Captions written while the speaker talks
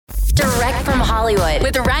Direct from Hollywood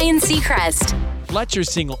with Ryan Seacrest. Fletcher's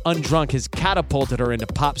single, Undrunk, has catapulted her into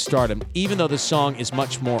pop stardom, even though the song is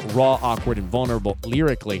much more raw, awkward, and vulnerable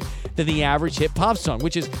lyrically than the average hit pop song,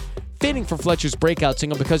 which is fitting for Fletcher's breakout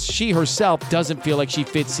single because she herself doesn't feel like she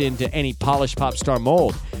fits into any polished pop star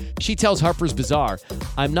mold. She tells Harper's Bazaar,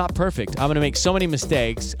 "I'm not perfect. I'm going to make so many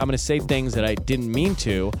mistakes. I'm going to say things that I didn't mean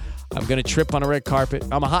to. I'm going to trip on a red carpet.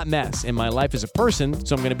 I'm a hot mess in my life as a person,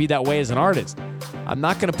 so I'm going to be that way as an artist. I'm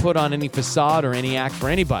not going to put on any facade or any act for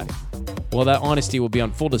anybody." Well, that honesty will be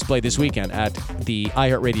on full display this weekend at the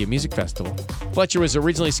iHeartRadio Music Festival. Fletcher was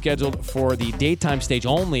originally scheduled for the daytime stage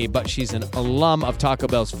only, but she's an alum of Taco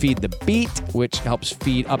Bell's Feed the Beat, which helps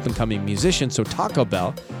feed up-and-coming musicians. So Taco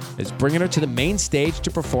Bell is bringing her to the main stage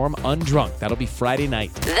to perform Undrunk. That'll be Friday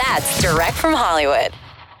night. That's Direct from Hollywood.